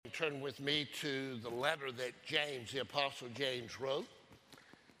turn with me to the letter that James, the Apostle James, wrote.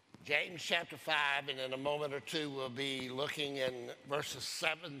 James chapter 5, and in a moment or two we'll be looking in verses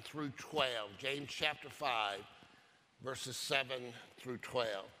 7 through 12. James chapter 5, verses 7 through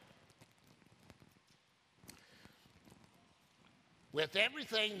 12. With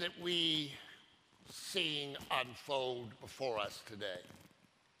everything that we seeing unfold before us today,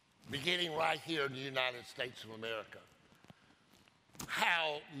 beginning right here in the United States of America,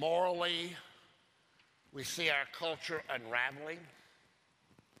 how morally we see our culture unraveling,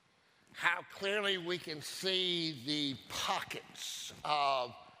 how clearly we can see the pockets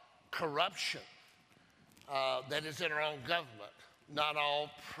of corruption that is in our own government. Not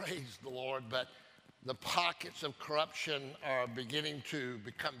all, praise the Lord, but the pockets of corruption are beginning to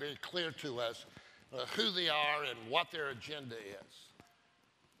become very clear to us who they are and what their agenda is.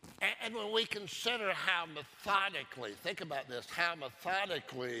 And when we consider how methodically, think about this, how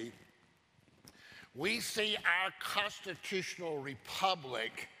methodically we see our constitutional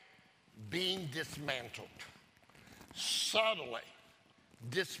republic being dismantled, subtly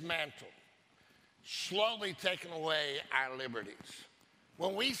dismantled, slowly taking away our liberties.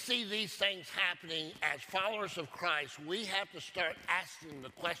 When we see these things happening as followers of Christ, we have to start asking the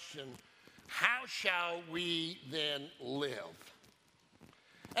question, how shall we then live?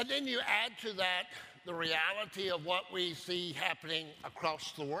 And then you add to that the reality of what we see happening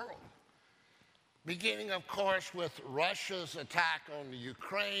across the world. Beginning, of course, with Russia's attack on the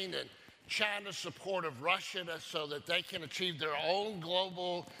Ukraine and China's support of Russia so that they can achieve their own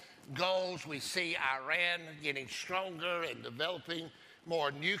global goals. We see Iran getting stronger and developing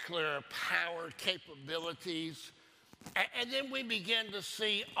more nuclear power capabilities. And then we begin to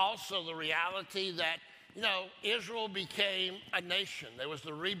see also the reality that Israel became a nation. There was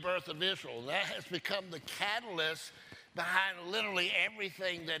the rebirth of Israel. And that has become the catalyst behind literally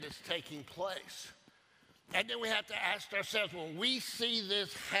everything that is taking place. And then we have to ask ourselves, when we see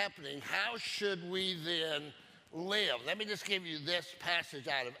this happening, how should we then live? Let me just give you this passage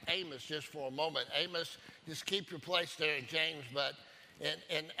out of Amos just for a moment. Amos, just keep your place there in James, but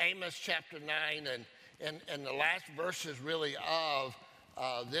in Amos chapter 9 and the last verses really of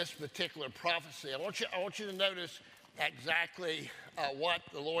this particular prophecy, I want you to notice exactly what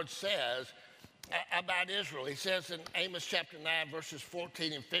the Lord says about Israel. He says in Amos chapter 9, verses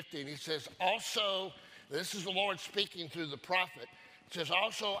 14 and 15, he says, also, this is the Lord speaking through the prophet, it says,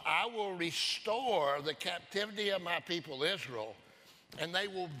 also, I will restore the captivity of my people Israel, and they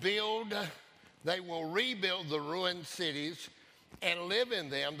will rebuild the ruined cities and live in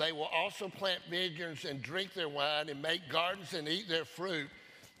them. They will also plant vineyards and drink their wine and make gardens and eat their fruit.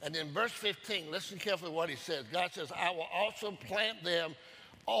 And in verse 15, listen carefully what he says. God says, I will also plant them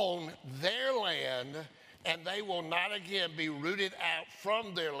on their land, and they will not again be rooted out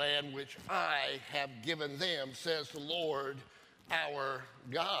from their land, which I have given them, says the Lord our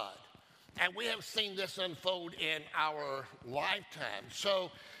God. And we have seen this unfold in our lifetime. So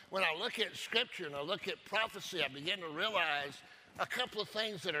when I look at Scripture and I look at prophecy, I begin to realize a couple of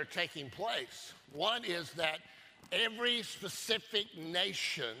things that are taking place. One is that every specific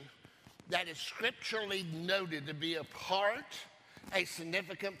nation that is scripturally noted to be a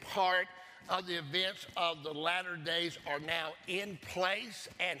significant part of the events of the latter days are now in place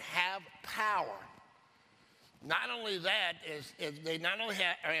and have power. Not only that, is they not only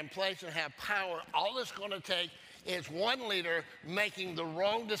are in place and have power, all it's going to take is one leader making the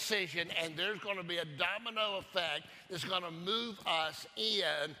wrong decision, and there's going to be a domino effect that's going to move us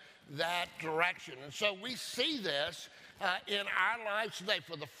in that direction. And so we see this in our lives today.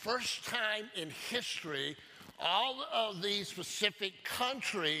 For the first time in history, all of these specific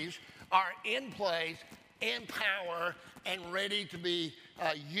countries are in place, in power, and ready to be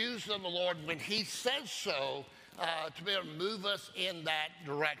used of the Lord when He says so, to be able to move us in that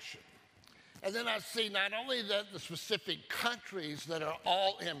direction. And then I see not only the specific countries that are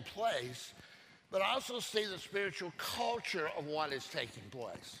all in place, but I also see the spiritual culture of what is taking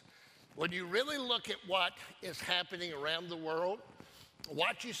place. When you really look at what is happening around the world,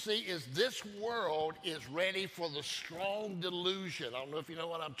 what you see is this world is ready for the strong delusion. I don't know if you know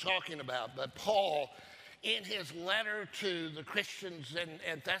what I'm talking about, but Paul, in his letter to the Christians in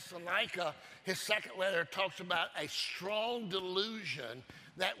Thessalonica, his second letter talks about a strong delusion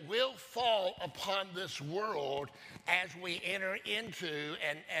that will fall upon this world as we enter into,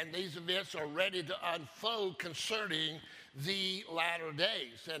 and these events are ready to unfold concerning the latter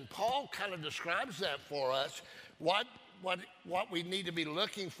days. And Paul kind of describes that for us, what we need to be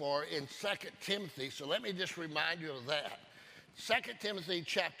looking for in 2 Timothy. So let me just remind you of that. 2 Timothy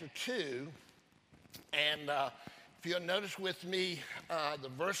chapter 2, and If you'll notice with me the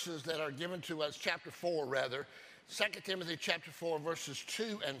verses that are given to us, chapter 4 rather, 2 Timothy chapter 4, verses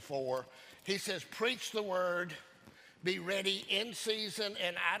 2 and 4, he says, preach the word, be ready in season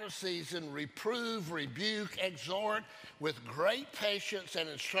and out of season, reprove, rebuke, exhort with great patience and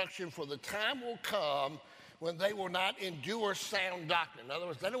instruction, for the time will come when they will not endure sound doctrine. In other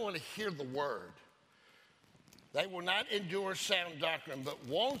words, they don't want to hear the word. They will not endure sound doctrine, but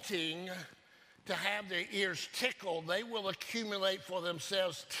wanting to have their ears tickled, they will accumulate for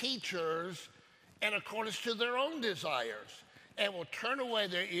themselves teachers in accordance to their own desires, and will turn away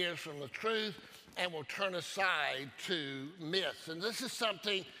their ears from the truth and will turn aside to myths. And this is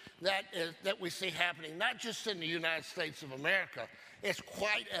something that we see happening not just in the United States of America. It's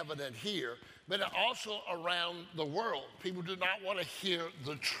quite evident here, but also around the world. People do not want to hear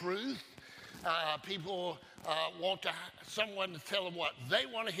the truth. People want someone to tell them what they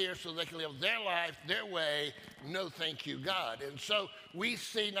want to hear so they can live their life their way. No, thank you, God. And so we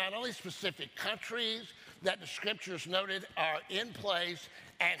see not only specific countries that the scriptures noted are in place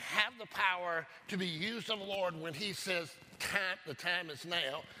and have the power to be used of the Lord when he says the time is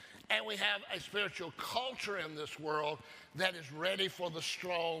now. And we have a spiritual culture in this world that is ready for the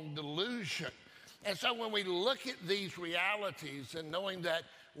strong delusion. And so when we look at these realities and knowing that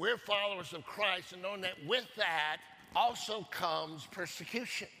we're followers of Christ and knowing that with that also comes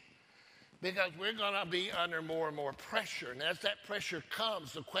persecution, because we're going to be under more and more pressure. And as that pressure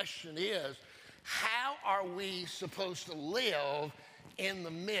comes, the question is, how are we supposed to live in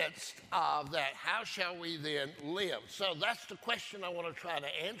the midst of that? How shall we then live? So that's the question I want to try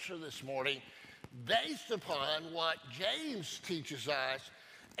to answer this morning based upon what James teaches us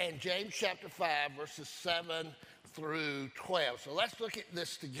in James chapter 5, verses 7 through 12. So let's look at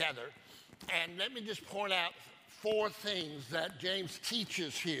this together. And let me just point out 4 things that James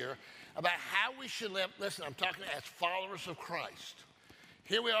teaches here about how we should live. Listen, I'm talking as followers of Christ.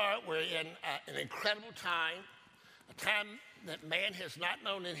 Here we are, we're in an incredible time, a time that man has not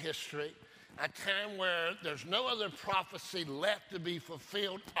known in history, a time where there's no other prophecy left to be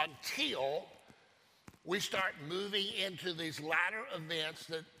fulfilled until we start moving into these latter events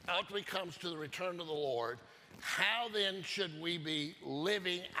that ultimately comes to the return of the Lord. How then should we be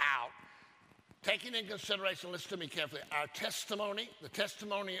living out? Taking in consideration, listen to me carefully, our testimony, the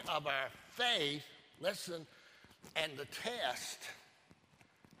testimony of our faith, listen, and the test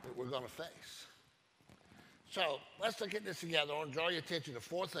that we're going to face. So let's look at this together. I want to draw your attention to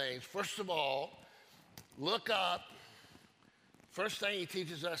 4 things. First of all, look up. First thing he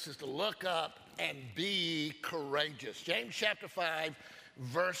teaches us is to look up and be courageous. James chapter 5,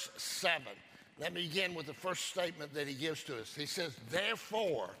 verse 7. Let me begin with the first statement that he gives to us. He says,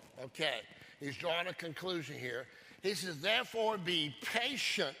 therefore, okay, he's drawing a conclusion here. He says, therefore be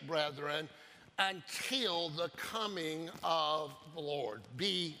patient, brethren, until the coming of the Lord.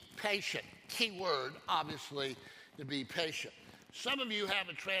 Be patient. Key word, obviously, to be patient. Some of you have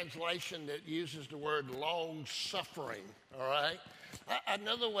a translation that uses the word long-suffering, all right?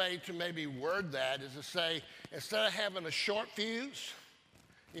 Another way to maybe word that is to say, instead of having a short fuse,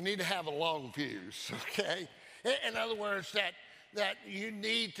 you need to have a long fuse, okay? In other words, that you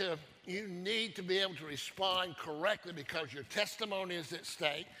need to be able to respond correctly because your testimony is at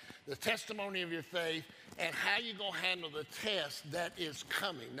stake, the testimony of your faith, and how you're going to handle the test that is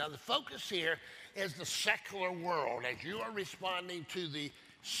coming. Now, the focus here is the secular world, as you are responding to the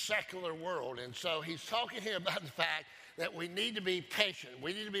secular world. And so he's talking here about the fact that we need to be patient.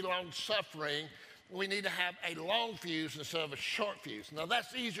 We need to be long-suffering. We need to have a long fuse instead of a short fuse. Now,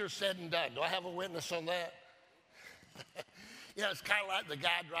 that's easier said than done. Do I have a witness on that? You know, it's kind of like the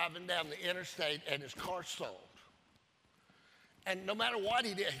guy driving down the interstate and his car stalled. And no matter what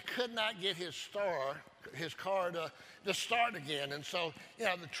he did, he could not get his car to start again. And so, you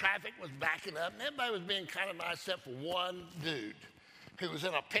know, the traffic was backing up, and everybody was being kind of nice except for one dude who was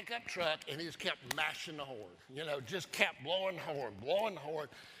in a pickup truck, and he just kept mashing the horn. You know, just kept blowing the horn.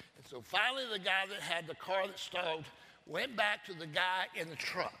 And so finally the guy that had the car that stalled went back to the guy in the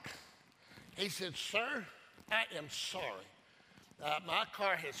truck. He said, sir, I am sorry. My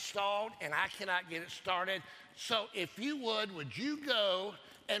car has stalled, and I cannot get it started. So if you would you go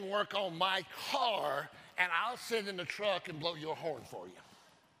and work on my car, and I'll sit in the truck and blow your horn for you.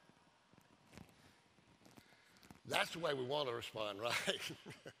 That's the way we want to respond, right?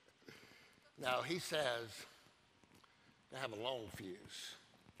 Now, he says to have a long fuse.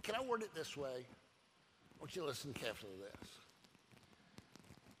 Can I word it this way? I want you to listen carefully to this.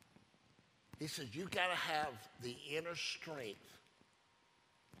 He says, you've got to have the inner strength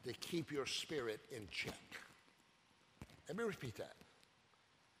to keep your spirit in check. Let me repeat that.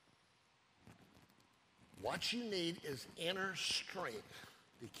 What you need is inner strength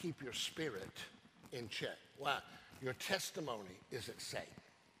to keep your spirit in check. Why? Your testimony is at stake.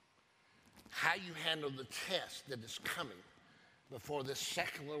 How you handle the test that is coming before this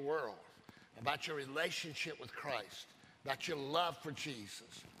secular world, about your relationship with Christ, about your love for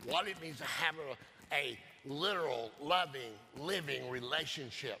Jesus, what it means to have a literal, loving, living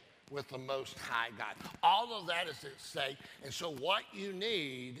relationship with the Most High God. All of that is at stake. And so what you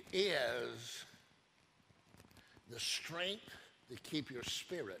need is the strength to keep your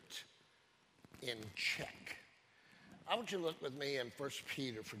spirit in check. I want you to look with me in 1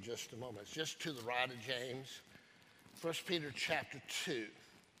 Peter for just a moment. It's just to the right of James. 1 Peter chapter 2.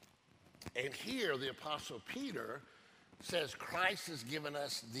 And here the Apostle Peter says Christ has given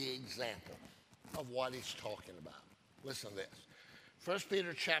us the example of what he's talking about. Listen to this. 1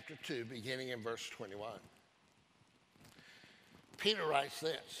 Peter chapter 2, beginning in verse 21. Peter writes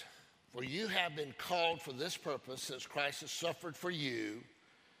this, "For you have been called for this purpose, since Christ has suffered for you,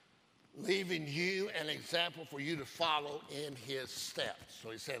 leaving you an example for you to follow in his steps."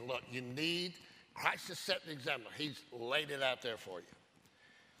 So he said, look, Christ has set the example. He's laid it out there for you.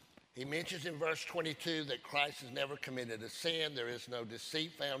 He mentions in verse 22 that Christ has never committed a sin. There is no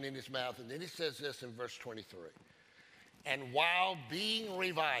deceit found in his mouth. And then he says this in verse 23. "And while being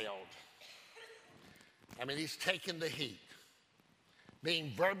reviled," he's taken the heat,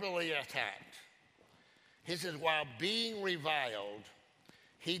 being verbally attacked. He says, while being reviled,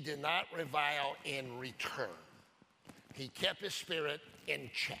 he did not revile in return. He kept his spirit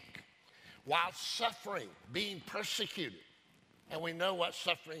in check. While suffering, being persecuted, and we know what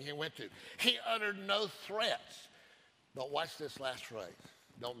suffering he went through, he uttered no threats. But watch this last phrase.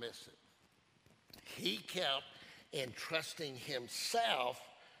 Don't miss it. He kept entrusting himself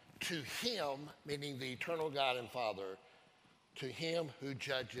to him, meaning the eternal God and Father, to him who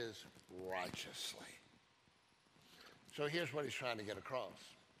judges righteously. So here's what he's trying to get across.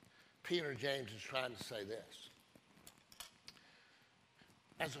 Peter James is trying to say this.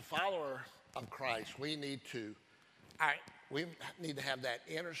 As a follower of Christ, we need to have that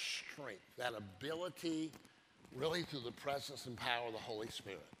inner strength, that ability, really through the presence and power of the Holy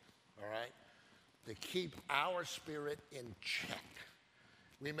Spirit, all right, to keep our spirit in check.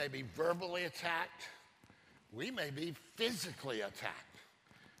 We may be verbally attacked. We may be physically attacked.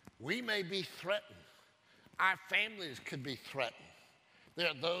 We may be threatened. Our families could be threatened. There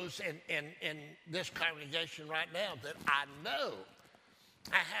are those in this congregation right now that I know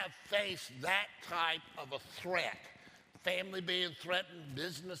I have faced that type of a threat. Family being threatened,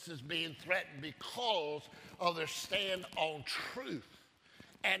 businesses being threatened because of their stand on truth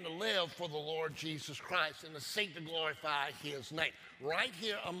and to live for the Lord Jesus Christ and to seek to glorify his name. Right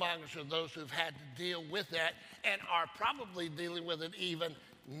here among us are those who've had to deal with that and are probably dealing with it even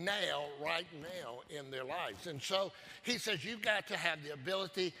now, right now in their lives. And so he says you've got to have the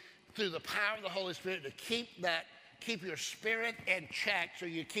ability through the power of the Holy Spirit to keep your spirit in check so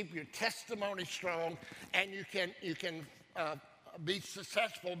you keep your testimony strong and you can be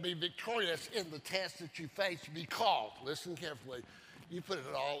successful, be victorious in the test that you face because, listen carefully, you put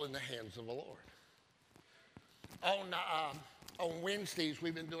it all in the hands of the Lord. On Wednesdays,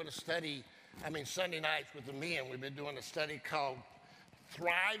 we've been doing a study, Sunday nights with the men, we've been doing a study called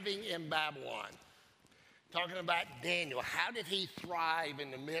Thriving in Babylon, talking about Daniel. How did he thrive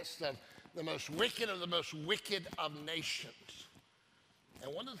in the midst of the most wicked of nations?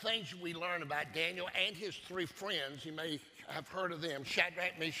 And one of the things we learn about Daniel and his three friends, you may have heard of them,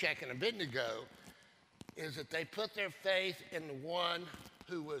 Shadrach, Meshach, and Abednego, is that they put their faith in the one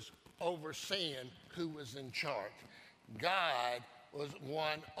who was overseeing, who was in charge. God was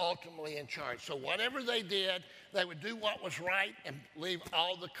one ultimately in charge. So whatever they did, they would do what was right and leave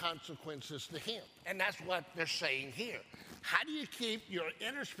all the consequences to him. And that's what they're saying here. How do you keep your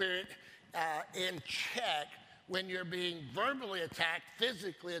inner spirit in check when you're being verbally attacked,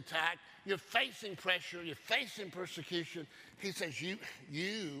 physically attacked, you're facing pressure, you're facing persecution? He says you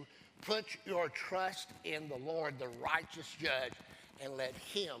put your trust in the Lord, the righteous judge, and let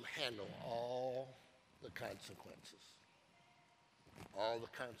him handle all the consequences. All the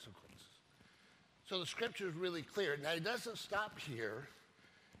consequences. So the scripture is really clear. Now, he doesn't stop here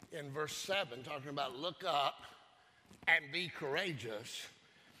in verse 7, talking about look up and be courageous.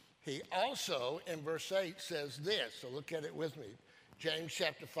 He also, in verse 8, says this. So look at it with me. James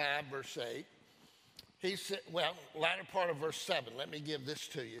chapter 5, verse 8. He said, latter part of verse 7, let me give this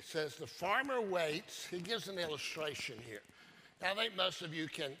to you. It says, the farmer waits. He gives an illustration here. Now, I think most of you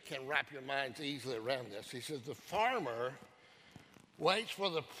can wrap your minds easily around this. He says, the farmer waits for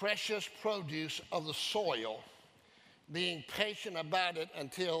the precious produce of the soil, being patient about it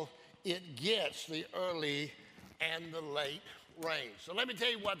until it gets the early and the late rains. So let me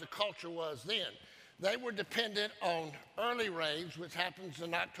tell you what the culture was then. They were dependent on early rains, which happens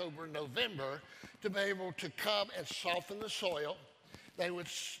in October and November, to be able to come and soften the soil. They would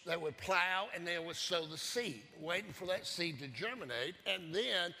plow and they would sow the seed, waiting for that seed to germinate, and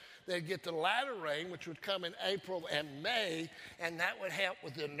then they'd get the latter rain, which would come in April and May, and that would help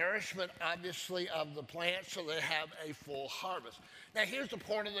with the nourishment, obviously, of the plant so they have a full harvest. Now, here's the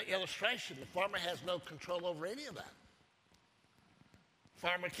point of the illustration. The farmer has no control over any of that.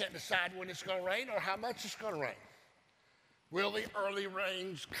 Farmer can't decide when it's going to rain or how much it's going to rain. Will the early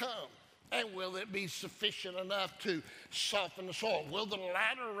rains come? And will it be sufficient enough to soften the soil? Will the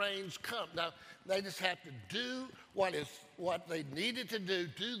latter rains come? Now, they just have to do what they needed to do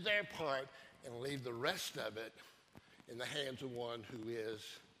their part, and leave the rest of it in the hands of one who is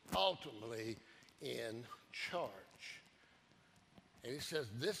ultimately in charge. And he says,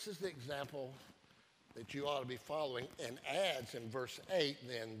 this is the example that you ought to be following, and adds in verse 8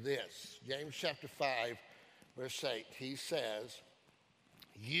 then this. James chapter 5, verse 8, he says,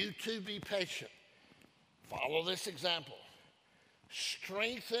 you too be patient. Follow this example.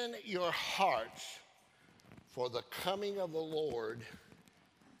 Strengthen your hearts, for the coming of the Lord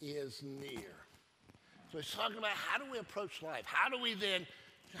is near. So he's talking about how do we approach life? How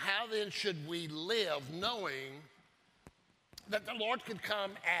then should we live knowing that the Lord could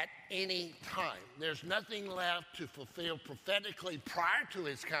come at any time? There's nothing left to fulfill prophetically prior to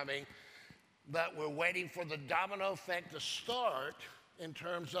his coming, but we're waiting for the domino effect to start in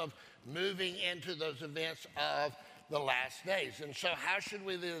terms of moving into those events of the last days. And so how should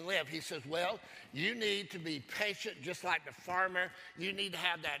we then live? He says, well, you need to be patient just like the farmer. You need to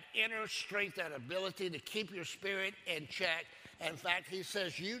have that inner strength, that ability to keep your spirit in check. In fact, he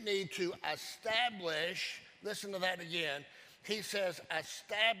says you need to establish, listen to that again, he says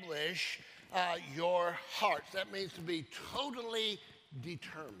establish your hearts. That means to be totally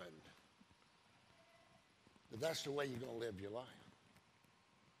determined. But that's the way you're going to live your life.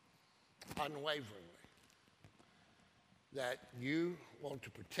 Unwaveringly. That you want to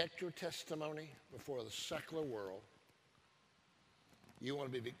protect your testimony before the secular world. You want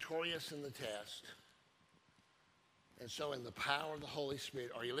to be victorious in the test. And so in the power of the Holy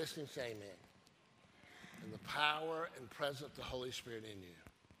Spirit, are you listening? Say amen. In the power and presence of the Holy Spirit in you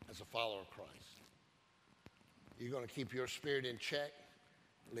as a follower of Christ. You're going to keep your spirit in check,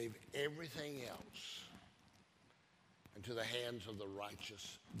 leave everything else into the hands of the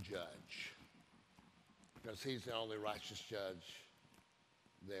righteous judge. Because he's the only righteous judge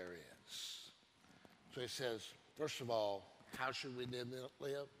there is. So he says, first of all, how should we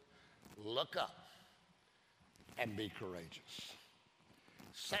live? Look up and be courageous.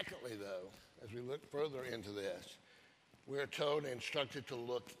 Secondly, though, as we look further into this, we're told and instructed to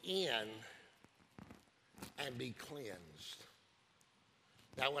look in and be cleansed.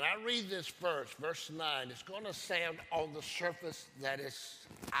 Now, when I read this verse 9, it's going to sound on the surface that it's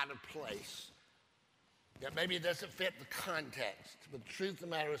out of place. That maybe it doesn't fit the context. But the truth of the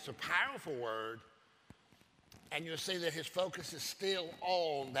matter is, it's a powerful word. And you'll see that his focus is still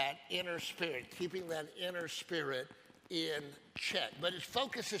on that inner spirit, keeping that inner spirit in check. But his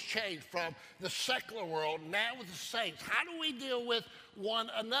focus has changed from the secular world, now with the saints. How do we deal with one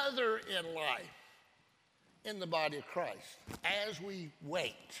another in life, in the body of Christ, as we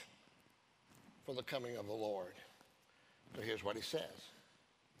wait for the coming of the Lord? So here's what he says.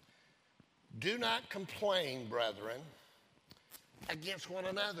 Do not complain, brethren, against one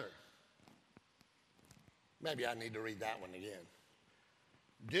another. Maybe I need to read that one again.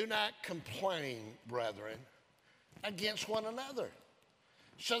 Do not complain, brethren, against one another,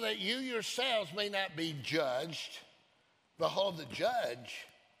 so that you yourselves may not be judged. Behold, the judge,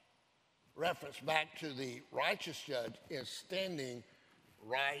 reference back to the righteous judge, is standing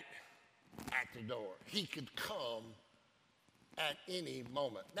right at the door. He could come at any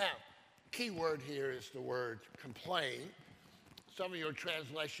moment. Now, key word here is the word complain. Some of your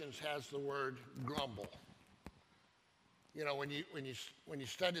translations has the word grumble. You know, when you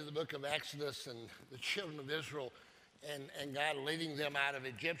study the book of Exodus and the children of Israel and God leading them out of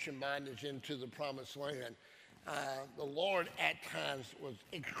Egyptian bondage into the promised land, the Lord at times was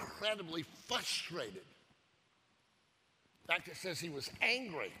incredibly frustrated. In fact, it says he was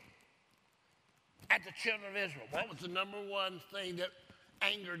angry at the children of Israel. What was the number one thing that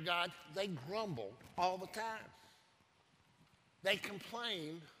angered God? They grumbled all the time. They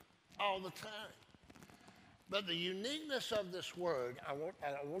complained all the time. But the uniqueness of this word, I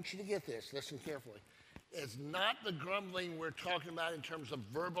want you to get this, listen carefully, is not the grumbling we're talking about in terms of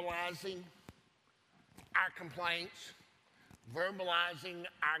verbalizing our complaints verbalizing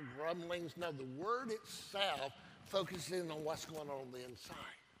our grumblings. No, the word itself focuses on what's going on the inside.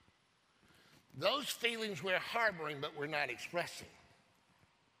 Those feelings we're harboring, but we're not expressing.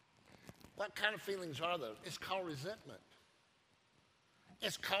 What kind of feelings are those? It's called resentment.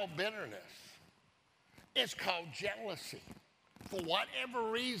 It's called bitterness. It's called jealousy. For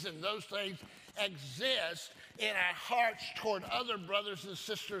whatever reason, those things exist in our hearts toward other brothers and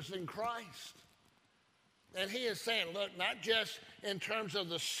sisters in Christ. And he is saying, look, not just in terms of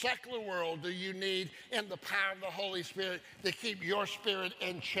the secular world do you need in the power of the Holy Spirit to keep your spirit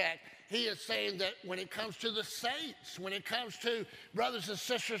in check. He is saying that when it comes to the saints, when it comes to brothers and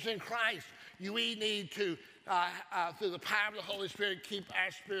sisters in Christ, we need to, through the power of the Holy Spirit, keep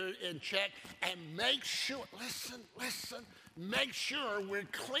our spirit in check and make sure, listen, make sure we're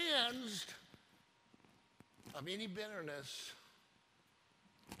cleansed of any bitterness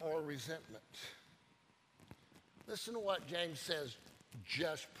or resentment. Listen to what James says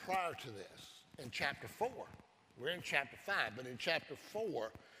just prior to this in chapter 4. We're in chapter 5, but in chapter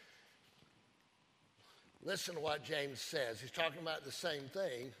 4, listen to what James says. He's talking about the same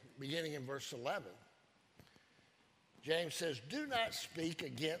thing, beginning in verse 11. James says, do not speak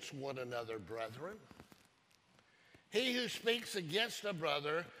against one another, brethren. He who speaks against a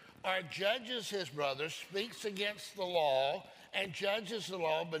brother or judges his brother speaks against the law and judges the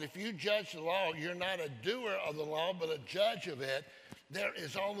law. But if you judge the law, you're not a doer of the law, but a judge of it. There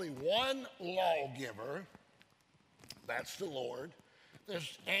is only one lawgiver, that's the Lord,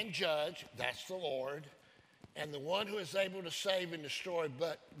 and judge, that's the Lord, and the one who is able to save and destroy.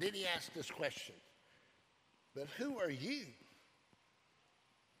 But then he asked this question, but who are you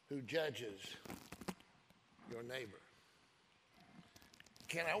who judges your neighbor?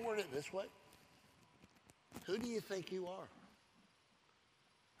 Can I word it this way? Who do you think you are?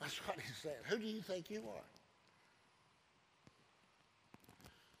 That's what he said. Who do you think you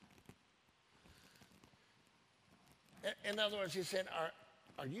are? In other words, he said,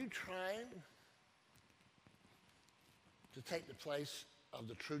 are you trying to take the place of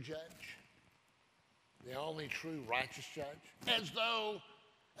the true judge? The only true righteous judge? As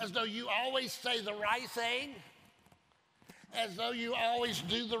though you always say the right thing? As though you always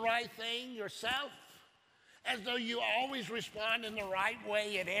do the right thing yourself? As though you always respond in the right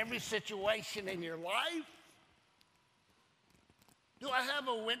way in every situation in your life? Do I have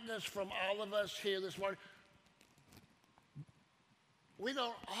a witness from all of us here this morning? We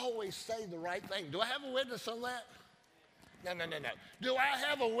don't always say the right thing. Do I have a witness on that? No. Do I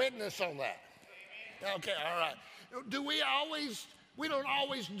have a witness on that? Okay, all right. We don't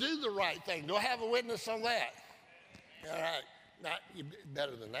always do the right thing. Do I have a witness on that? All right. Not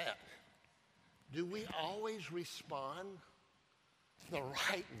better than that. Do we always respond the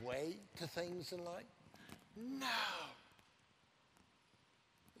right way to things in life? No.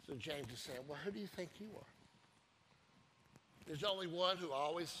 So James is saying, well, who do you think you are? There's only one who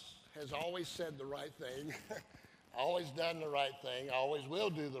has always said the right thing, always done the right thing, always will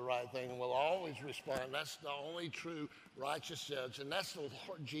do the right thing, and will always respond. That's the only true righteous judge, and that's the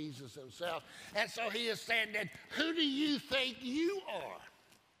Lord Jesus himself. And so he is saying that, who do you think you are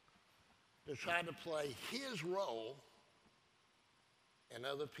to try to play his role in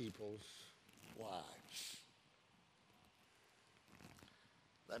other people's lives?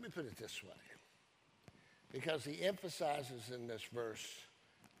 Let me put it this way, because he emphasizes in this verse,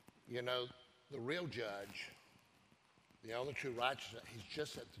 the real judge, the only true righteous, he's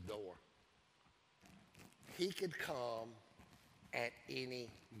just at the door. He could come at any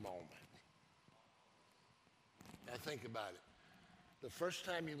moment. Now think about it. The first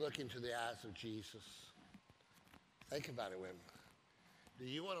time you look into the eyes of Jesus, think about it, women. Do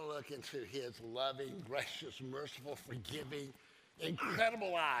you want to look into his loving, gracious, merciful, forgiving,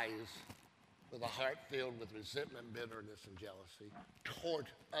 incredible eyes with a heart filled with resentment, bitterness, and jealousy toward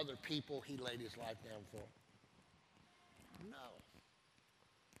other people he laid his life down for? No,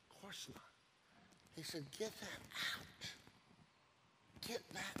 of course not. He said, get that out. Get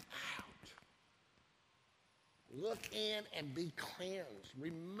that out. Look in and be cleansed.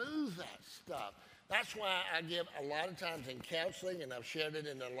 Remove that stuff. That's why I give a lot of times in counseling, and I've shared it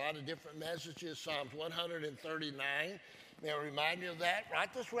in a lot of different messages, Psalms 139. May I remind you of that?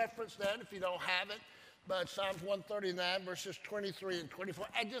 Write this reference down if you don't have it. But Psalms 139, verses 23 and 24,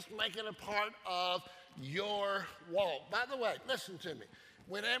 and just make it a part of your walk. By the way, listen to me.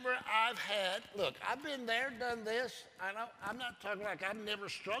 Whenever I've been there, done this. I'm not talking like I've never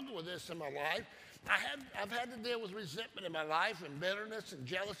struggled with this in my life. I've had to deal with resentment in my life and bitterness and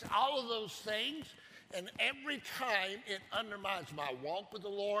jealousy, all of those things. And every time it undermines my walk with the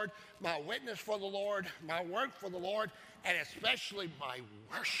Lord, my witness for the Lord, my work for the Lord, and especially my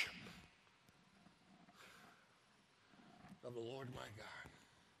worship of the Lord my God.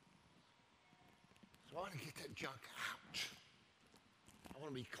 So I want to get that junk out. I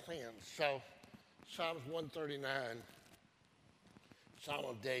want to be cleansed. So Psalms 139, Psalm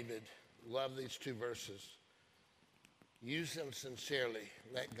of David, love these two verses. Use them sincerely.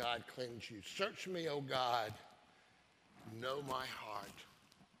 Let God cleanse you. Search me, O God. Know my heart.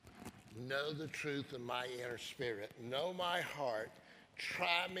 Know the truth of my inner spirit. Know my heart.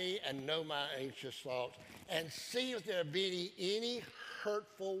 Try me and know my anxious thoughts. And see if there be any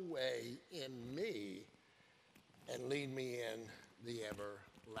hurtful way in me. And lead me in the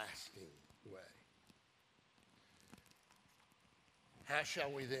everlasting way. How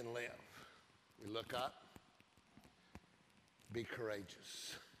shall we then live? We look up. Be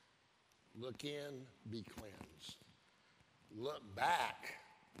courageous. Look in, be cleansed. Look back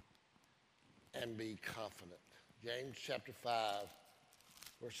and be confident. James chapter 5,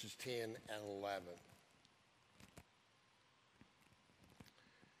 verses 10 and 11.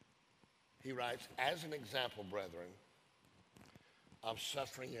 He writes, as an example, brethren, of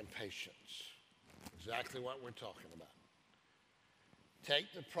suffering and patience. Exactly what we're talking about.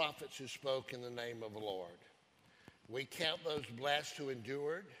 Take the prophets who spoke in the name of the Lord. We count those blessed who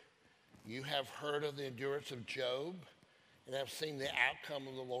endured. You have heard of the endurance of Job and have seen the outcome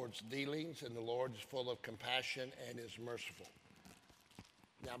of the Lord's dealings, and the Lord is full of compassion and is merciful.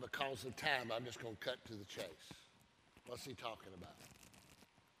 Now, because of time, I'm just going to cut to the chase. What's he talking about?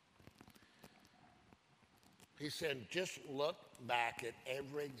 He said, just look back at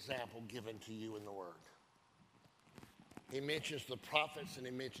every example given to you in the Word. He mentions the prophets and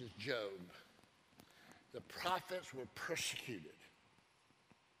he mentions Job. The prophets were persecuted.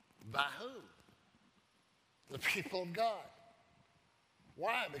 By whom? The people of God.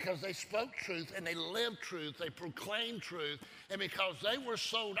 Why? Because they spoke truth and they lived truth. They proclaimed truth. And because they were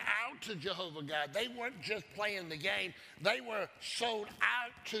sold out to Jehovah God, they weren't just playing the game. They were sold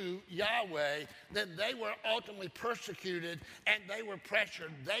out to Yahweh. Then they were ultimately persecuted and they were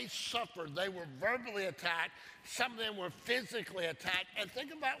pressured. They suffered. They were verbally attacked. Some of them were physically attacked. And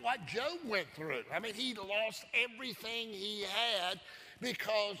think about what Job went through. I mean, he lost everything he had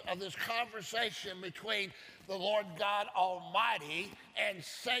because of this conversation between the Lord God Almighty and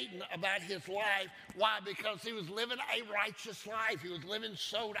Satan about his life. Why? Because he was living a righteous life. He was living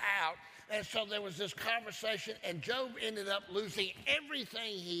sold out. And so there was this conversation, and Job ended up losing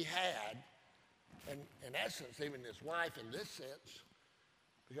everything he had. And in essence, even his wife in this sense,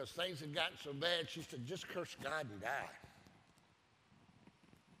 because things had gotten so bad, she said, just curse God and die.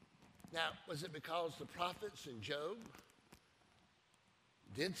 Now, was it because the prophets and Job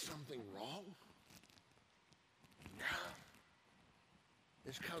did something wrong? No.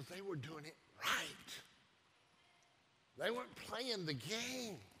 It's because they were doing it right. They weren't playing the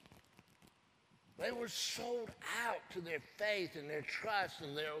game. They were sold out to their faith and their trust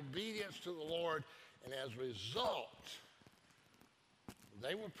and their obedience to the Lord. And as a result,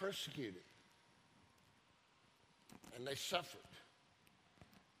 they were persecuted. And they suffered.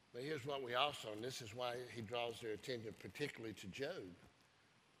 But here's what we also, and this is why he draws their attention particularly to Job.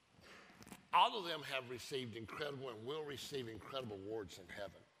 All of them have received incredible and will receive incredible rewards in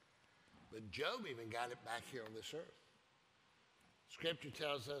heaven. But Job even got it back here on this earth. Scripture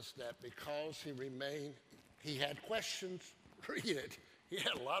tells us that because he remained, he had questions. Read it. He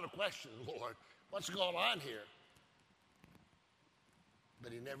had a lot of questions, Lord. What's going on here?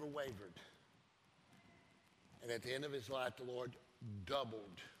 But he never wavered. And at the end of his life, the Lord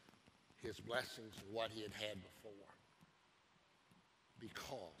doubled his blessings of what he had had before.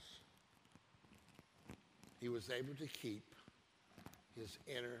 Because he was able to keep his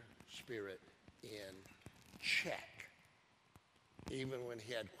inner spirit in check, even when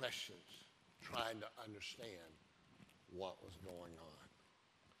he had questions, trying to understand what was going on.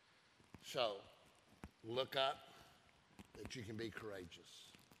 So, look up that you can be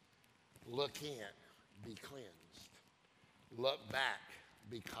courageous. Look in, be cleansed. Look back,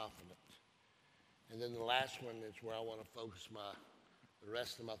 be confident. And then the last one is where I want to focus the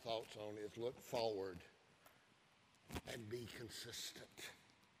rest of my thoughts on is look forward and be consistent.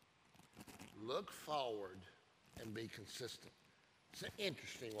 Look forward and be consistent. It's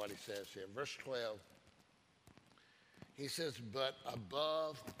interesting what he says here. Verse 12, he says, but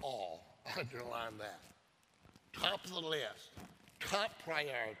above all, underline that, top of the list, top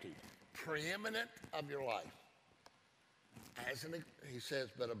priority, preeminent of your life. He says,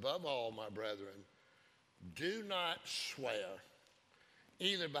 but above all, my brethren, do not swear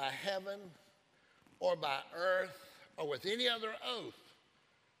either by heaven or by earth or with any other oath,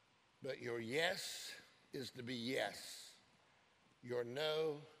 but your yes is to be yes, your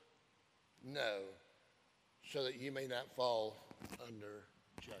no, no, so that you may not fall under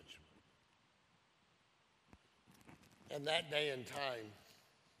judgment. And that day and time,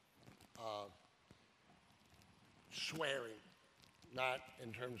 swearing, not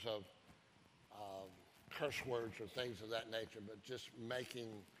in terms of curse words or things of that nature, but just making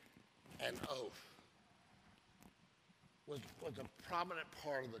an oath was a prominent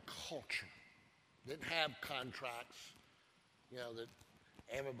part of the culture. Didn't have contracts, that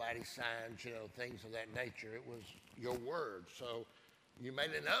everybody signs, things of that nature. It was your word. So you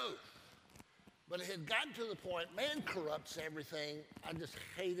made an oath. But it had gotten to the point, man corrupts everything. I just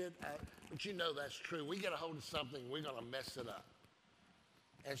hate it. But that's true. We get a hold of something, we're going to mess it up.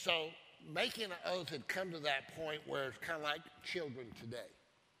 And so making an oath had come to that point where it's kind of like children today.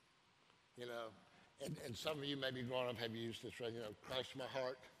 And some of you maybe growing up have used this phrase, cross my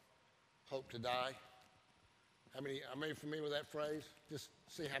heart, hope to die. How many familiar with that phrase? Just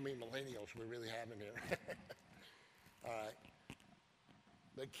see how many millennials we really have in here. All right.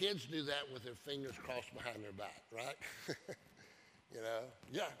 But kids do that with their fingers crossed behind their back, right?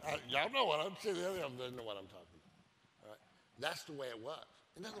 Yeah, y'all know what I'm saying. The other of them doesn't know what I'm talking about. All right? That's the way it was.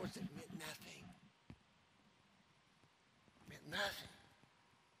 In other words, it meant nothing. It meant nothing.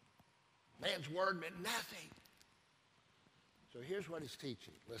 Man's word meant nothing. So here's what he's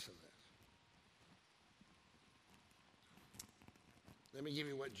teaching. Listen to this. Let me give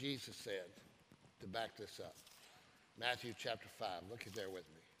you what Jesus said to back this up. Matthew chapter 5. Look at there with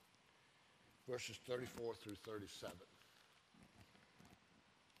me. Verses 34 through 37.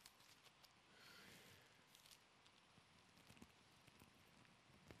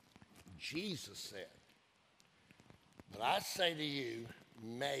 Jesus said, but I say to you,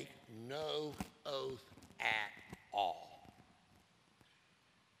 make no oath at all.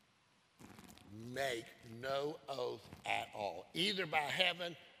 Make no oath at all, either by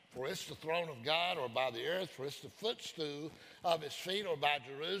heaven, for it's the throne of God, or by the earth, for it's the footstool of his feet, or by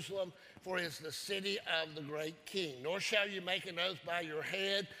Jerusalem, for it's the city of the great king. Nor shall you make an oath by your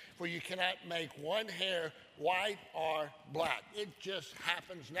head, for you cannot make one hair white or black. It just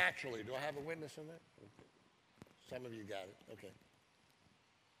happens naturally. Do I have a witness in that? Some of you got it. Okay.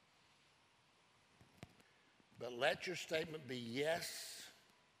 But let your statement be yes,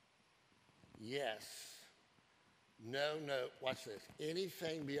 yes, no, no. Watch this.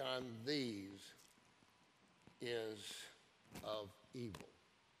 Anything beyond these is of evil.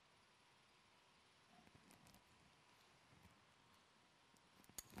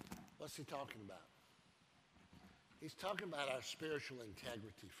 What's he talking about? He's talking about our spiritual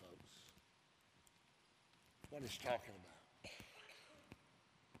integrity, folks. What he's talking about.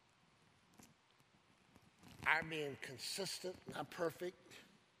 Our being consistent, not perfect,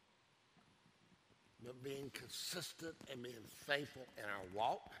 but being consistent and being faithful in our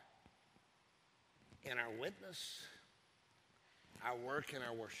walk, in our witness, our work, and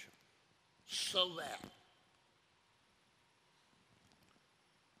our worship. So that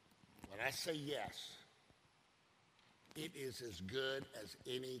when I say yes, it is as good as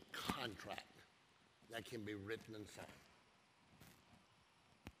any contract that can be written and signed.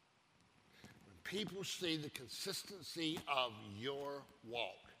 When people see the consistency of your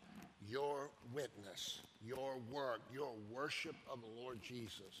walk, your witness, your work, your worship of the Lord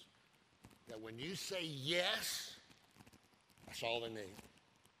Jesus, that when you say yes, that's all they need.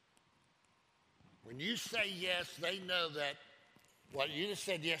 When you say yes, they know that what you just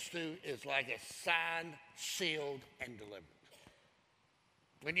said yes to is like a signed, sealed, and delivered.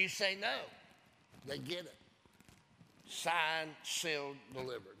 When you say no, they get it. Signed, sealed,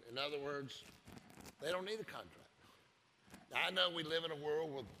 delivered. In other words, they don't need a contract. Now, I know we live in a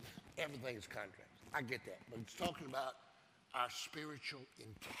world where everything's contracts. I get that. But it's talking about our spiritual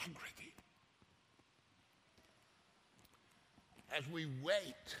integrity. As we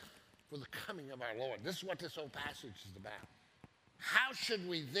wait for the coming of our Lord, this is what this whole passage is about. How should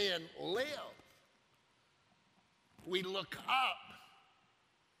we then live? We look up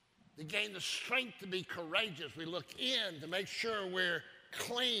to gain the strength to be courageous. We look in to make sure we're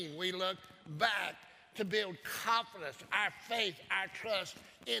clean. We look back to build confidence, our faith, our trust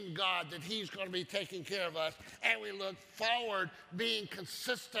in God that he's going to be taking care of us. And we look forward, being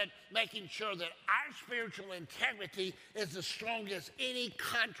consistent, making sure that our spiritual integrity is as strong as any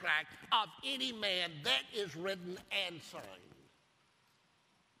contract of any man that is written and signed.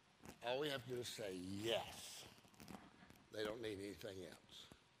 All we have to do is say yes. They don't need anything else.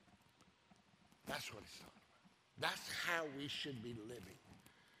 That's what he's talking about. That's how we should be living.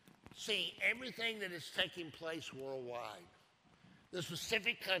 seeing everything that is taking place worldwide. The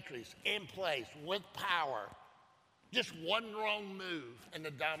specific countries in place with power. Just one wrong move and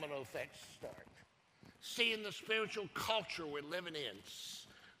the domino effects start. Seeing the spiritual culture we're living in,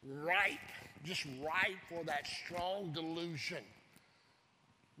 just ripe for that strong delusion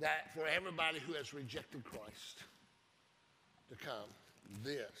that for everybody who has rejected Christ to come,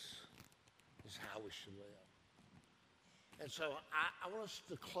 this is how we should live. And so I want us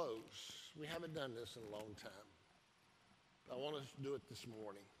to close. We haven't done this in a long time. But I want us to do it this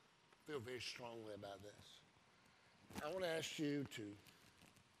morning. I feel very strongly about this. I want to ask you to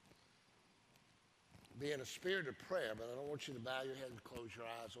be in a spirit of prayer, but I don't want you to bow your head and close your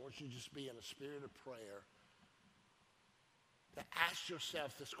eyes. I want you to just be in a spirit of prayer to ask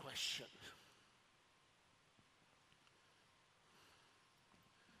yourself this question.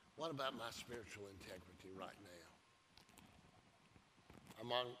 What about my spiritual integrity right now?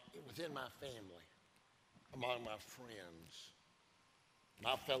 Within my family, among my friends,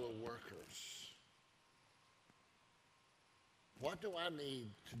 my fellow workers. What do I need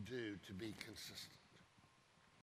to do to be consistent?